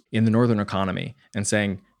benefactors in the Northern economy and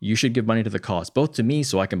saying, you should give money to the cause, both to me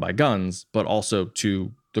so I can buy guns, but also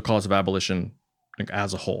to the cause of abolition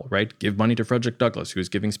as a whole, right? Give money to Frederick Douglass, who's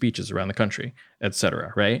giving speeches around the country,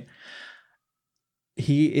 etc., right?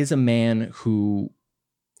 He is a man who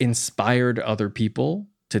inspired other people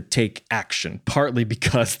to take action, partly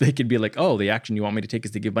because they could be like, oh, the action you want me to take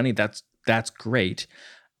is to give money. That's great.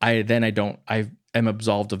 I am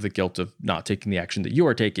absolved of the guilt of not taking the action that you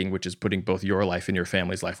are taking, which is putting both your life and your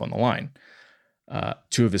family's life on the line.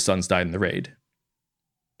 2 of his sons died in the raid.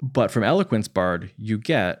 But from Eloquence Bard, you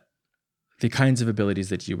get the kinds of abilities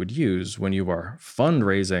that you would use when you are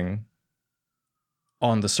fundraising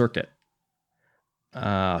on the circuit.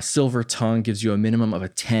 Silver Tongue gives you a minimum of a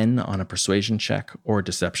 10 on a persuasion check or a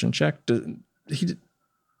deception check.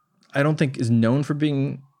 I don't think is known for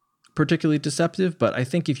being particularly deceptive, but I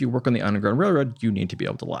think if you work on the Underground Railroad, you need to be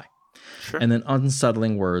able to lie. Sure. And then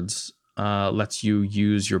Unsettling Words lets you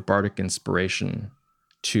use your bardic inspiration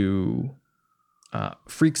to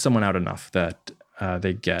freak someone out enough that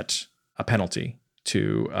they get a penalty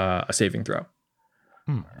to a saving throw.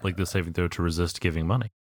 Like the saving throw to resist giving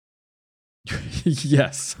money.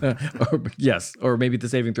 Yes. Or maybe the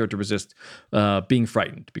saving throw to resist being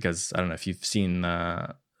frightened, because I don't know if you've seen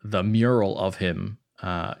the mural of him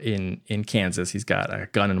in Kansas. He's got a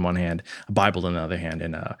gun in one hand, a Bible in the other hand,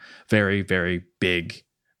 and a very, very big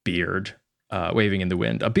beard waving in the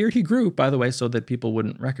wind. A beard he grew, by the way, so that people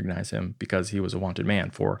wouldn't recognize him, because he was a wanted man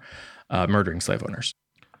for murdering slave owners.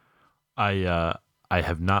 I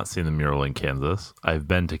have not seen the mural in Kansas. I've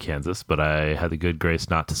been to Kansas, but I had the good grace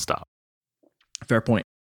not to stop. Fair point.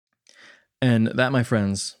 And that, my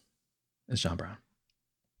friends, is John Brown.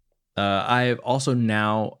 I've also,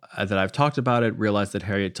 now that I've talked about it, realized that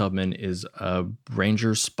Harriet Tubman is a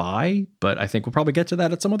Ranger spy, but I think we'll probably get to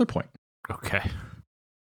that at some other point. Okay.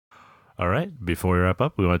 All right. Before we wrap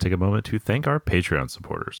up, we want to take a moment to thank our Patreon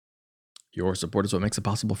supporters. Your support is what makes it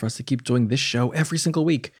possible for us to keep doing this show every single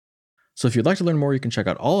week. So if you'd like to learn more, you can check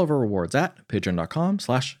out all of our rewards at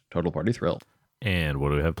patreon.com/TotalPartyThrill. And what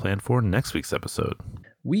do we have planned for next week's episode?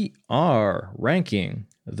 We are ranking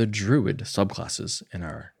the Druid subclasses in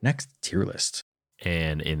our next tier list.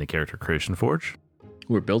 And in the Character Creation Forge,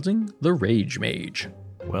 we're building the Rage Mage.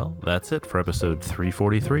 Well, that's it for episode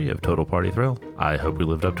 343 of Total Party Thrill. I hope we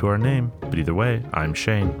lived up to our name, but either way, I'm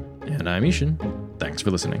Shane. And I'm Ishan. Thanks for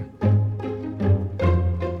listening.